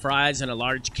us some fries and a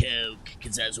large Coke,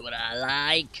 because that's what I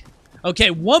like. Okay,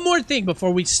 one more thing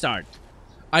before we start.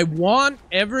 I want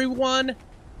everyone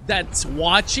that's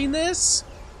watching this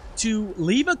to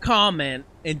leave a comment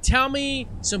and tell me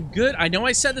some good... I know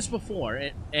I said this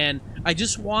before, and I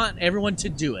just want everyone to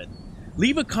do it.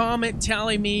 Leave a comment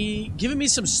telling me, giving me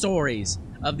some stories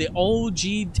of the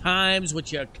OG times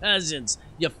with your cousins,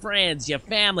 your friends, your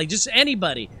family, just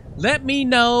anybody. Let me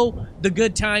know the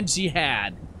good times you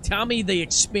had. Tell me the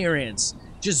experience.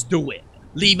 Just do it.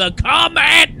 Leave a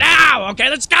comment now. Okay,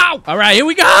 let's go. All right, here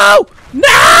we go.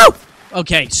 No!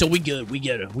 Okay, so we good. We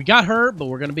good. We got hurt, but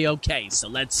we're going to be okay. So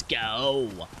let's go.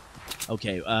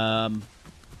 Okay, what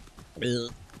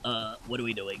are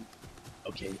we doing?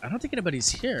 Okay, I don't think anybody's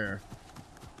here.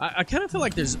 I kind of feel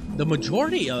like there's the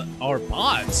majority are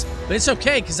bots, but it's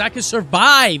okay because I can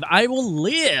survive. I will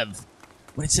live.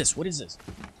 What is this? What is this?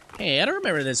 Hey, I don't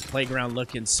remember this playground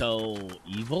looking so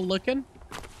evil looking.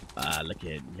 Look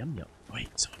at yum yum. Wait,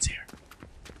 someone's here.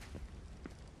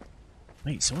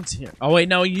 Wait, someone's here. Oh wait,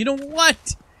 no, you know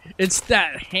what? It's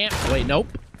that ham. Wait,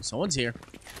 nope. Someone's here.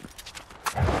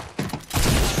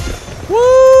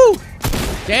 Woo!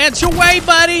 Dance your way,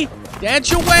 buddy. Dance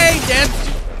your way.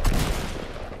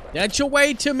 Dance your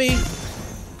way to me.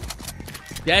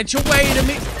 Dance your way to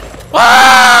me.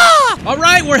 Ah! All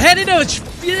right, we're headed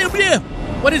to...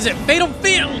 What is it? Fatal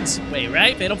Fields. Wait,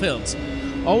 right? Fatal Fields.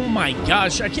 Oh, my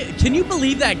gosh. Can you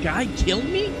believe that guy killed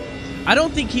me? I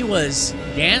don't think he was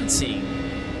dancing.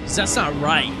 Because that's not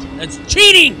right. That's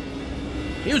cheating.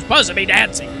 He was supposed to be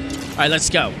dancing. All right, let's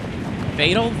go.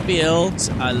 Fatal Fields.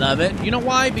 I love it. You know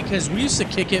why? Because we used to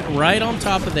kick it right on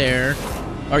top of there.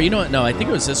 Or you know what? No, I think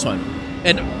it was this one.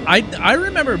 And I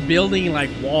remember building, like,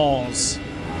 walls.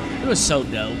 It was so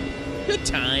dope. Good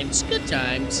times. Good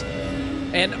times.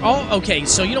 And, okay,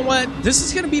 so you know what? This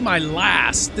is going to be my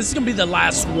last. This is going to be the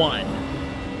last one.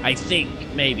 I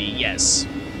think, maybe, yes.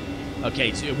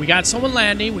 Okay, so we got someone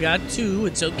landing. We got two.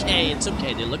 It's okay. It's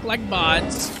okay. They look like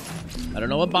bots. I don't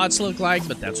know what bots look like,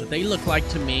 but that's what they look like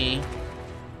to me.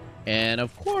 And,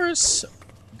 of course,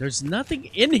 there's nothing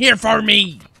in here for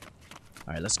me.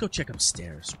 All right, let's go check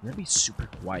upstairs. We're gonna be super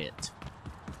quiet.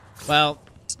 Well,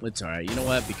 it's all right. You know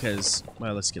what? Because,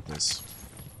 well, let's get this.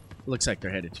 Looks like they're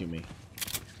headed to me.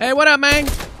 Hey, what up, man?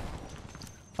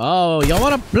 Oh, y'all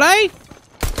wanna play?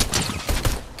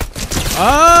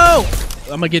 Oh!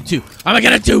 I'm gonna get two. I'm gonna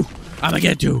get it two. I'm gonna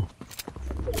get two.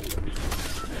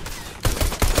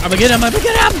 I'm gonna get him. I'm gonna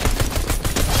get him.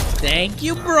 Thank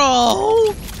you,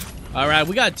 bro. All right,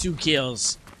 we got 2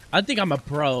 kills. I think I'm a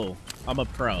pro. I'm a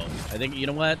pro. I think, you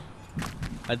know what?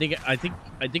 I think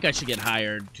I should get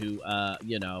hired to,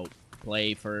 you know,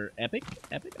 play for Epic.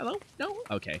 Epic? Hello? No?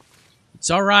 Okay. It's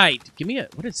all right. Give me a...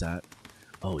 What is that?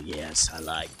 Oh, yes. I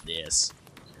like this.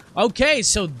 Okay,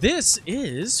 so this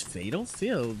is Fatal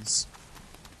Fields.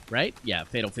 Right? Yeah,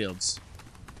 Fatal Fields.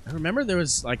 I remember there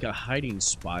was, like, a hiding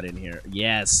spot in here.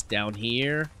 Yes, down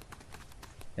here.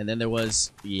 And then there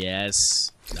was...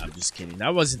 Yes. No, I'm just kidding.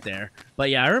 That wasn't there. But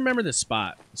yeah, I remember the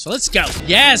spot. So let's go.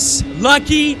 Yes!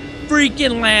 Lucky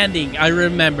freaking landing. I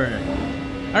remember.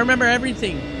 I remember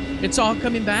everything. It's all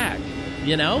coming back.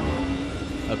 You know?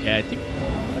 Okay, I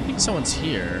think someone's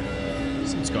here.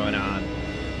 Something's going on.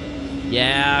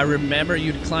 Yeah, I remember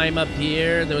you'd climb up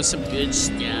here. There was some good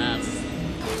stuff.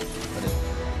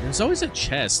 There's always a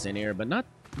chest in here, but not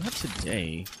not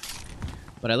today.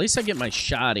 But at least I get my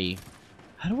shoddy.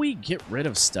 How do we get rid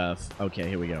of stuff? Okay,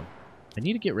 here we go. I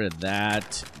need to get rid of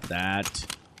that.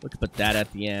 We can put that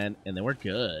at the end, and then we're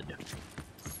good.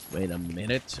 Wait a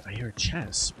minute. I hear a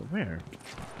chest, but where?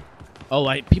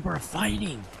 Oh, people are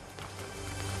fighting.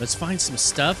 Let's find some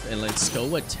stuff and let's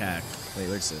go attack. Wait,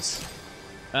 where's this?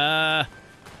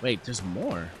 Wait, there's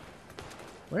more.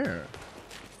 Where?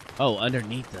 Oh,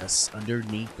 underneath us.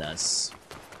 Underneath us.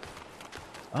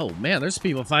 Oh, man, there's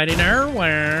people fighting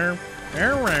everywhere.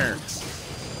 Everywhere.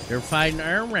 They're fighting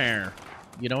everywhere.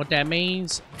 You know what that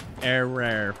means?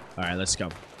 Error. All right, let's go.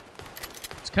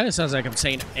 This kind of sounds like I'm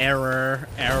saying error.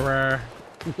 Error.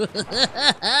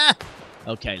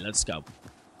 Okay, let's go.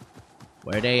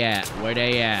 Where they at? Where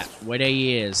they at? Where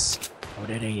they is? Oh,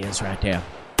 there they is right there.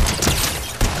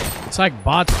 It's like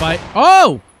bots fight.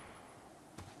 Oh!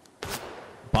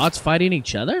 Bots fighting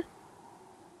each other?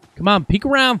 Come on, peek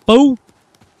around, fool.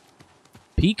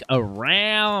 Peek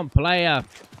around, player.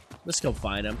 Let's go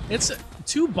find him. It's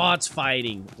two bots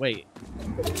fighting. Wait.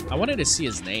 I wanted to see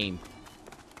his name.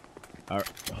 Oh,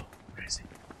 where is he?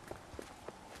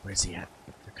 Where is he at?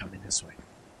 They're coming this way.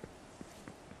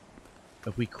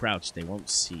 If we crouch, they won't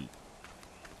see.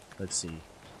 Let's see.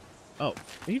 Oh,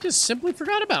 he just simply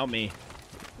forgot about me.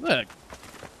 Look.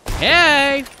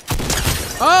 Hey!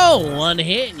 Oh, one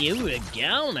hit and you a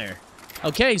goner.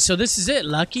 Okay, so this is it.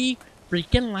 Lucky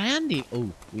freaking landing.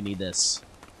 Oh, we need this.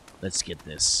 Let's get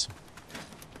this.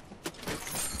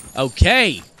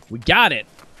 Okay, we got it.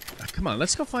 Oh, come on,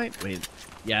 let's go find... Wait.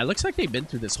 Yeah, it looks like they've been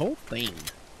through this whole thing.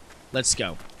 Let's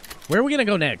go. Where are we going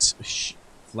to go next?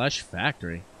 Flesh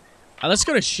Factory. Let's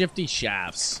go to Shifty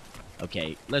Shafts.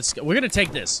 Okay, let's go. We're going to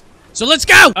take this. So let's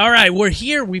go! All right, we're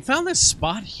here. We found this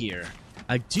spot here.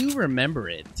 I do remember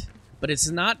it, but it's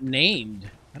not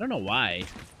named. I don't know why.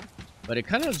 But it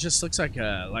kind of just looks like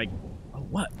a... Like... Oh,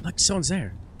 what? Look, someone's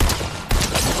there.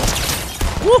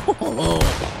 Whoa!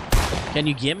 Can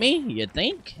you get me? You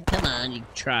think? Come on, you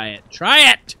try it.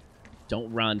 Try it!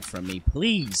 Don't run from me,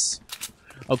 please.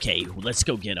 Okay, let's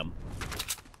go get him.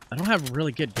 I don't have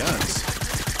really good guns.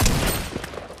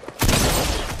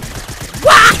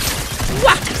 Wah!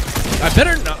 Wah! I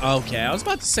better not... Okay, I was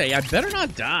about to say, I better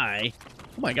not die.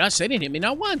 Oh my gosh, they didn't hit me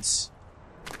not once.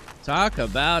 Talk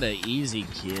about an easy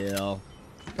kill.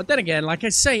 But then again, like I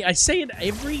say it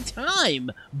every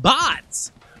time.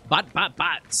 Bots!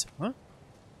 Bots. Huh?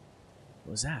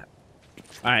 What was that?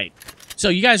 Alright. So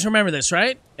you guys remember this,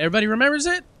 right? Everybody remembers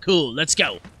it? Cool, let's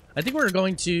go. I think we're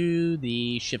going to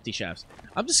the Shifty Shafts.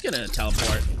 I'm just gonna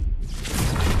teleport.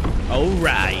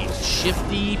 Alright.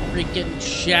 Shifty freaking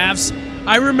Shafts.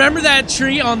 I remember that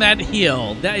tree on that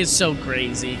hill. That is so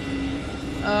crazy.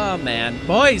 Oh, man.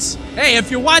 Boys, hey, if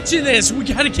you're watching this, we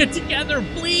gotta get together.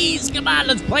 Please, come on,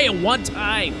 let's play it one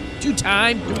time. 2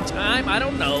 time, 3 time, I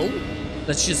don't know.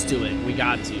 Let's just do it. We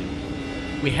got to.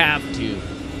 We have to.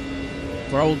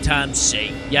 For old time's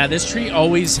sake. Yeah, this tree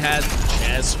always had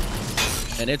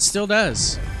chests. And it still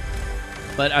does.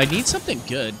 But I need something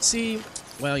good. See,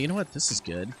 well, you know what? This is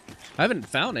good. I haven't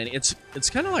found any. It's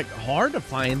kind of like hard to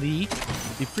find the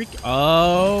freak.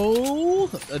 Oh,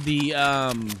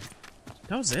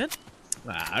 that was it?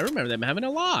 I remember them having a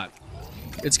lot.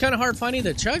 It's kind of hard finding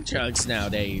the chug-chugs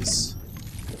nowadays.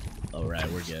 All right,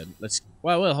 we're good.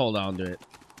 Well, we'll hold on to it.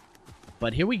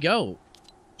 But here we go.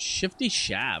 Shifty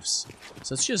Shafts.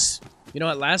 So it's just, you know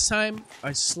what? Last time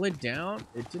I slid down,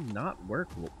 it did not work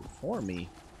for me.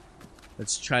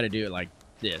 Let's try to do it like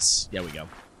this. There we go.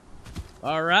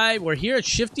 All right, we're here at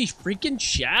Shifty freaking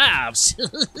Shafts.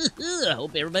 I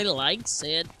hope everybody likes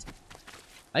it.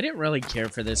 I didn't really care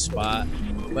for this spot,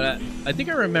 but I think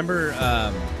I remember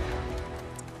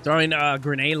throwing a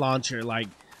grenade launcher, like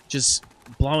just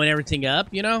blowing everything up,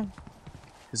 you know?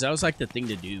 Because that was like the thing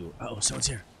to do. Oh, someone's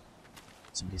here.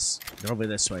 They're over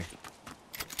this way.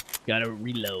 Gotta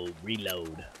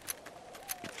reload.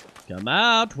 Come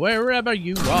out wherever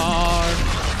you are.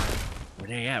 Where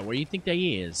they at? Where you think they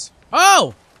is?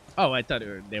 Oh! Oh, I thought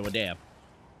they were there.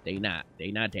 They not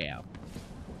there.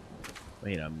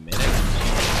 Wait a minute.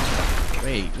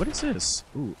 Wait, what is this?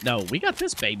 Ooh, no, we got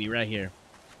this baby right here.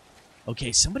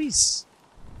 Okay, somebody's...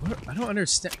 I don't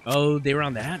understand. Oh, they were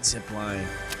on that zip line.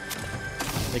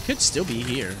 They could still be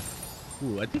here.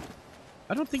 Ooh,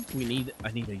 I don't think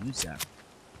I need to use that.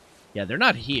 Yeah, they're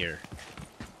not here.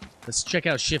 Let's check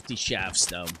out Shifty Shafts,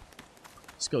 though.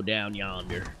 Let's go down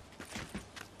yonder.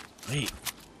 Wait.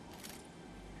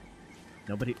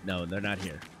 Nobody... No, they're not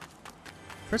here.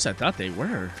 First, I thought they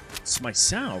were. It's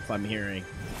myself I'm hearing.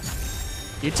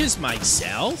 It is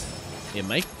myself? It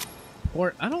might...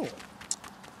 I don't...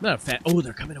 I'm not a fan... Oh,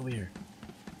 they're coming over here.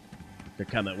 They're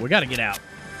coming. We gotta get out.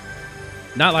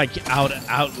 Not like out,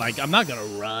 like, I'm not gonna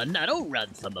run. I don't run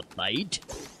from a fight.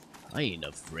 I ain't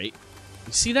afraid.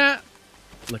 You see that?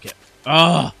 Look at,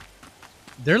 oh,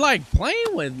 they're like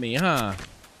playing with me, huh?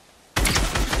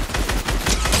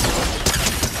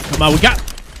 Come on, we got,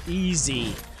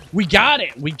 easy. We got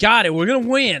it, we got it. We're gonna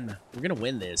win. We're gonna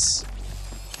win this.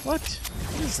 What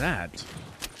is that?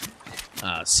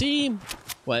 See?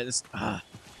 What is, I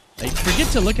forget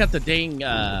to look at the dang,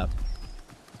 well,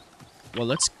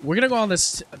 we're gonna go on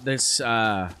this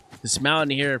mountain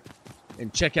here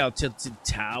and check out Tilted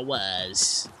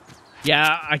Towers.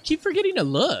 Yeah, I keep forgetting to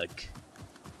look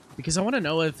because I want to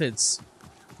know if it's,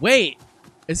 wait,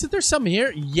 isn't there something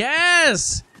here?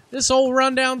 Yes, this old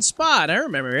rundown spot. I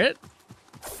remember it.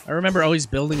 I remember always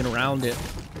building it around it,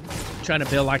 trying to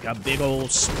build like a big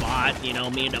old spot. You know,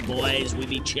 me and the boys, we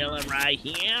be chilling right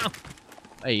here.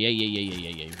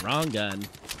 Hey, wrong gun.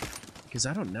 Because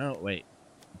I don't know. Wait.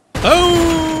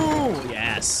 Oh!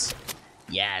 Yes.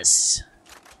 Yes.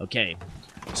 Okay.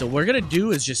 So what we're going to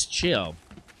do is just chill.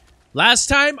 Last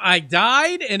time I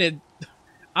died and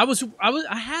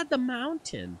I had the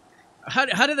mountain. How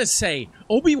did it say?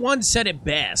 Obi-Wan said it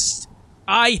best.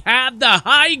 I have the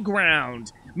high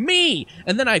ground. Me.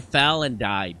 And then I fell and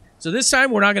died. So this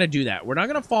time we're not going to do that. We're not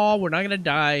going to fall. We're not going to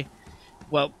die.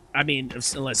 Well, I mean,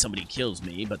 unless somebody kills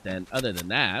me. But then other than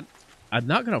that, I'm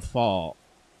not going to fall.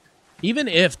 Even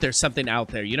if there's something out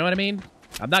there. You know what I mean?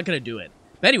 I'm not going to do it.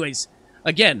 But anyways,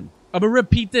 again, I'm going to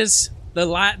repeat this.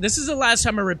 This is the last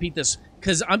time I repeat this.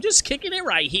 Because I'm just kicking it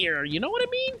right here. You know what I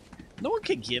mean? No one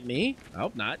can get me. I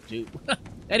hope not, dude.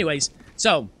 Anyways,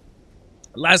 so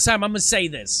last time I'm going to say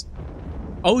this.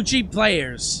 OG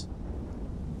players.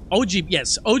 OG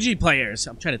players.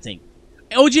 I'm trying to think.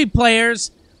 OG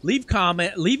players, leave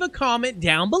a comment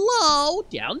down below,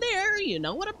 down there. You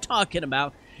know what I'm talking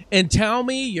about. And tell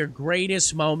me your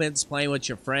greatest moments playing with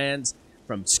your friends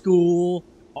from school,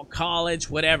 or college,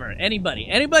 whatever.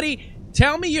 Anybody,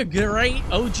 tell me your great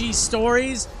OG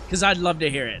stories, because I'd love to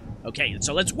hear it. Okay,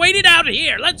 so let's wait it out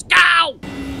here. Let's go!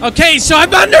 Okay, so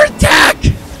I'm under attack!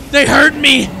 They hurt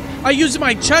me! I used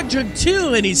my chug jug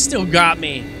too, and he still got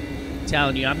me. I'm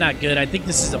telling you, I'm not good. I think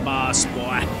this is a boss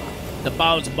boy. The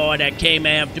boss boy that came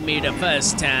after me the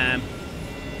first time.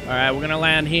 Alright, we're gonna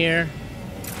land here.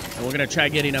 And we're gonna try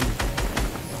getting him.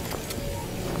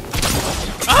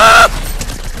 Ah!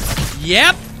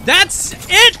 Yep, that's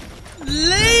it!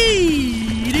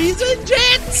 Ladies and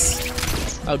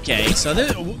gents! Okay,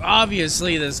 so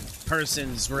obviously this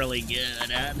person's really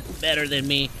good at better than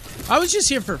me. I was just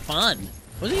here for fun.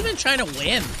 Wasn't even trying to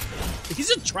win.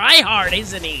 He's a tryhard,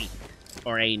 isn't he?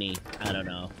 Or ain't he? I don't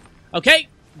know. Okay,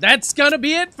 that's gonna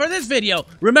be it for this video.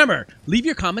 Remember, leave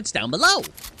your comments down below.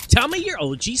 Tell me your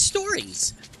OG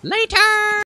stories. Later!